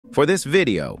For this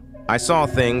video, I saw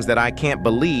things that I can't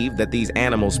believe that these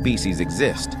animal species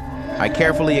exist. I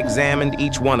carefully examined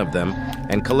each one of them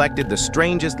and collected the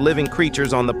strangest living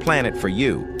creatures on the planet for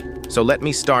you. So let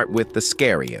me start with the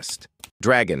scariest,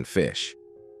 dragonfish.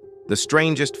 The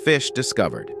strangest fish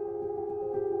discovered.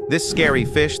 This scary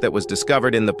fish that was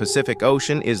discovered in the Pacific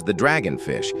Ocean is the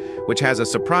dragonfish, which has a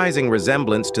surprising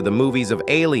resemblance to the movies of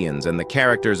Aliens and the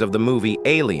characters of the movie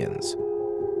Aliens.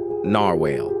 Nar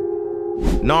Whale.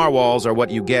 Narwhals are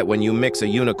what you get when you mix a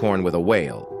unicorn with a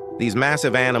whale. These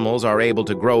massive animals are able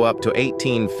to grow up to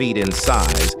 18 feet in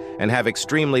size and have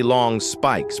extremely long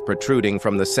spikes protruding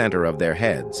from the center of their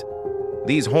heads.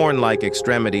 These horn-like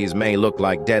extremities may look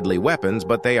like deadly weapons,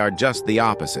 but they are just the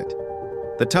opposite.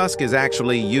 The tusk is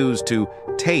actually used to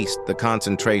taste the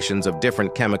concentrations of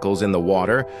different chemicals in the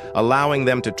water, allowing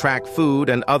them to track food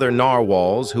and other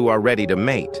narwhals who are ready to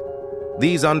mate.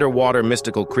 These underwater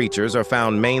mystical creatures are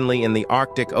found mainly in the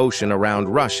Arctic Ocean around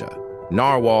Russia.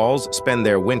 Narwhals spend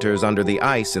their winters under the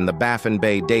ice in the Baffin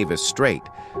Bay-Davis Strait,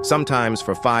 sometimes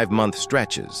for 5-month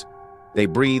stretches. They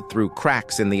breathe through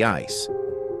cracks in the ice.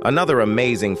 Another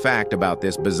amazing fact about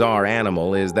this bizarre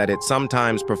animal is that it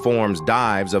sometimes performs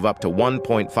dives of up to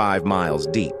 1.5 miles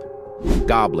deep.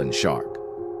 Goblin Shark.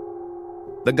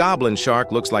 The goblin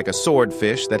shark looks like a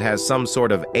swordfish that has some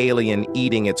sort of alien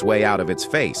eating its way out of its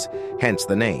face, hence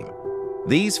the name.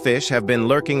 These fish have been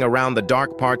lurking around the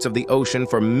dark parts of the ocean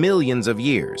for millions of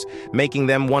years, making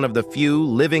them one of the few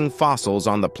living fossils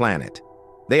on the planet.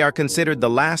 They are considered the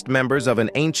last members of an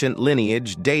ancient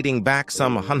lineage dating back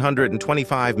some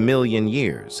 125 million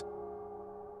years.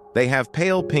 They have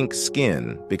pale pink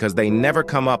skin because they never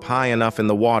come up high enough in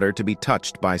the water to be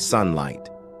touched by sunlight.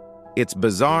 Its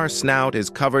bizarre snout is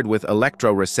covered with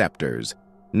electroreceptors,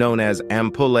 known as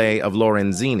ampullae of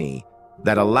Lorenzini,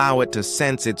 that allow it to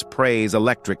sense its prey's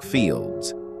electric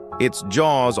fields. Its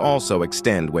jaws also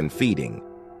extend when feeding.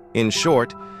 In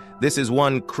short, this is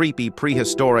one creepy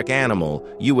prehistoric animal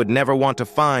you would never want to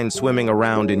find swimming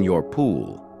around in your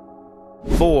pool.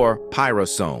 4.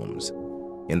 Pyrosomes.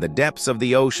 In the depths of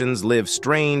the oceans live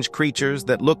strange creatures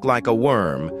that look like a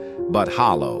worm, but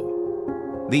hollow.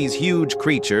 These huge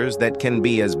creatures that can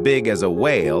be as big as a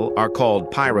whale are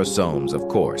called pyrosomes, of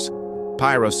course.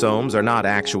 Pyrosomes are not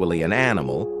actually an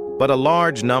animal, but a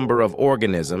large number of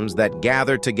organisms that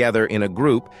gather together in a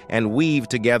group and weave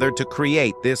together to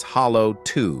create this hollow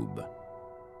tube.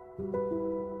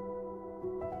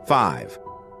 5.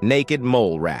 Naked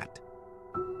mole rat.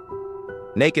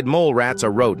 Naked mole rats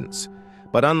are rodents,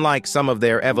 but unlike some of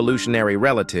their evolutionary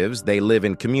relatives, they live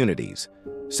in communities.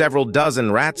 Several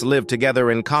dozen rats live together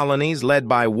in colonies led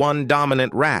by one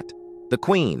dominant rat, the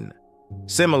queen.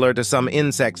 Similar to some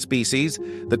insect species,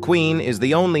 the queen is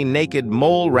the only naked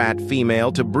mole rat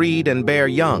female to breed and bear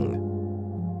young.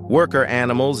 Worker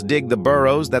animals dig the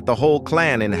burrows that the whole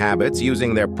clan inhabits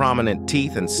using their prominent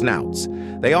teeth and snouts.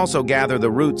 They also gather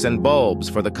the roots and bulbs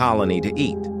for the colony to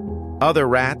eat. Other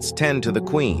rats tend to the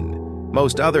queen.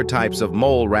 Most other types of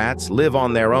mole rats live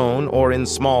on their own or in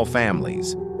small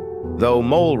families. Though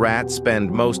mole rats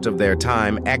spend most of their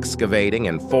time excavating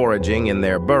and foraging in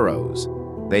their burrows,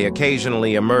 they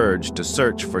occasionally emerge to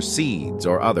search for seeds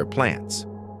or other plants.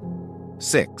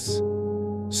 6.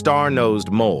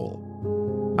 Star-nosed mole.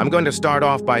 I'm going to start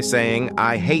off by saying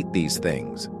I hate these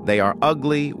things. They are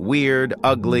ugly, weird,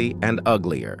 ugly, and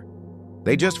uglier.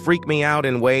 They just freak me out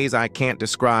in ways I can't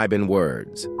describe in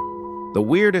words. The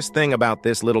weirdest thing about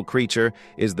this little creature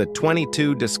is the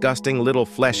 22 disgusting little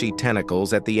fleshy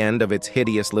tentacles at the end of its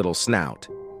hideous little snout.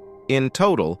 In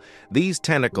total, these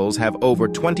tentacles have over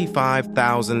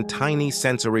 25,000 tiny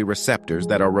sensory receptors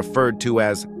that are referred to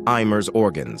as Eimer's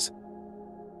organs.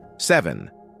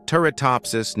 7.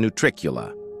 Turritopsis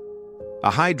nutricula. A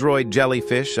hydroid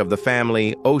jellyfish of the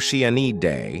family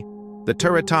Oceanidae, the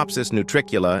Turritopsis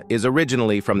nutricula is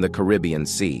originally from the Caribbean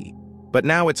Sea, but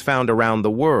now it's found around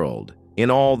the world, in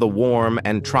all the warm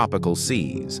and tropical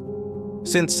seas.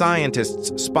 Since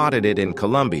scientists spotted it in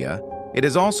Colombia, it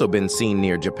has also been seen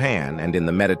near Japan and in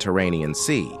the Mediterranean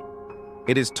Sea.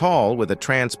 It is tall with a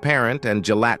transparent and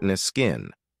gelatinous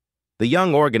skin. The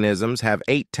young organisms have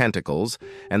 8 tentacles,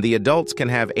 and the adults can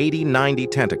have 80-90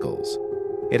 tentacles.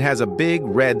 It has a big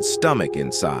red stomach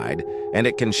inside, and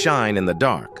it can shine in the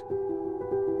dark.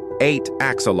 8.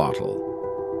 Axolotl.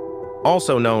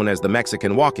 Also known as the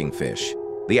Mexican walking fish,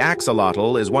 the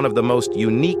axolotl is one of the most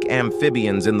unique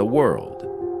amphibians in the world.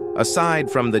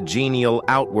 Aside from the genial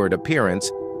outward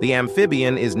appearance, the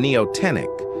amphibian is neotenic,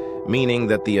 meaning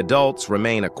that the adults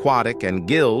remain aquatic and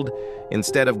gilled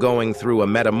instead of going through a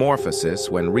metamorphosis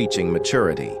when reaching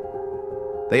maturity.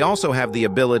 They also have the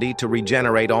ability to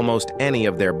regenerate almost any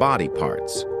of their body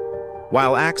parts.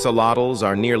 While axolotls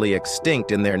are nearly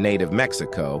extinct in their native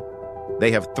Mexico, they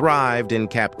have thrived in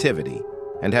captivity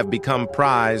and have become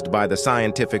prized by the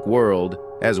scientific world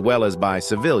as well as by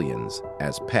civilians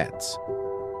as pets.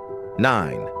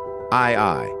 9.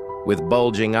 Eye. With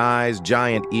bulging eyes,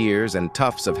 giant ears, and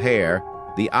tufts of hair,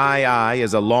 the eye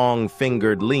is a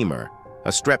long-fingered lemur, a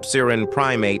strepsirrhine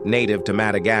primate native to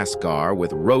Madagascar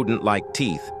with rodent-like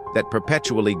teeth that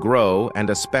perpetually grow and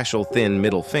a special thin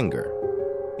middle finger.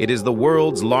 It is the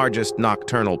world's largest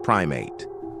nocturnal primate.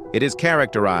 It is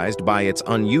characterized by its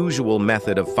unusual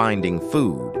method of finding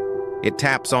food. It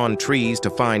taps on trees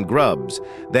to find grubs,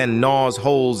 then gnaws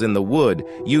holes in the wood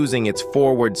using its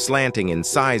forward slanting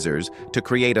incisors to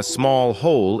create a small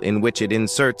hole in which it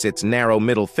inserts its narrow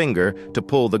middle finger to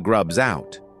pull the grubs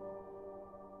out.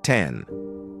 10.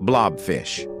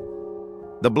 Blobfish.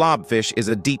 The blobfish is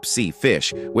a deep-sea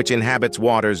fish which inhabits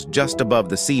waters just above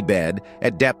the seabed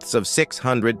at depths of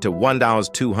 600 to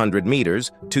 1,200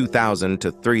 meters, 2,000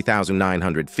 to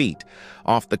 3,900 feet,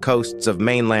 off the coasts of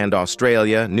mainland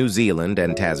Australia, New Zealand,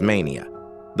 and Tasmania.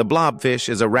 The blobfish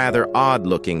is a rather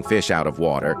odd-looking fish out of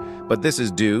water, but this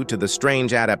is due to the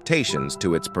strange adaptations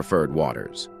to its preferred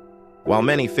waters. While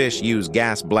many fish use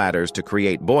gas bladders to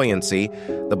create buoyancy,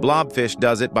 the blobfish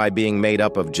does it by being made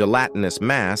up of gelatinous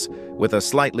mass with a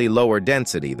slightly lower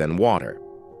density than water.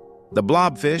 The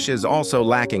blobfish is also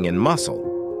lacking in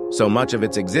muscle, so much of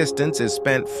its existence is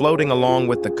spent floating along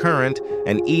with the current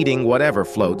and eating whatever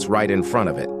floats right in front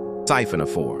of it.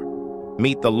 Siphonophore.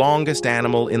 Meet the longest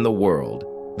animal in the world,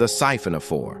 the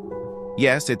Siphonophore.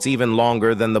 Yes, it's even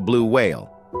longer than the blue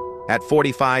whale. At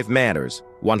 45 meters,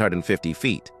 150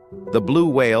 feet. The blue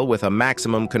whale, with a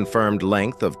maximum confirmed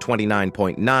length of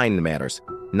 29.9 meters,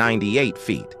 98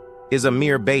 feet, is a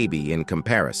mere baby in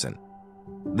comparison.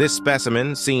 This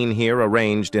specimen, seen here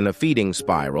arranged in a feeding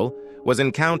spiral, was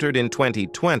encountered in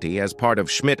 2020 as part of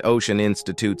Schmidt Ocean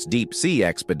Institute's deep-sea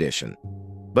expedition.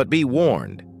 But be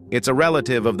warned, it's a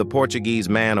relative of the Portuguese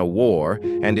man-o'-war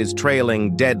and is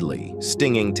trailing deadly,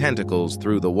 stinging tentacles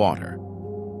through the water.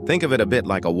 Think of it a bit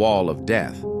like a wall of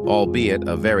death, albeit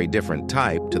a very different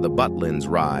type to the Butlin's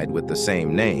ride with the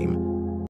same name,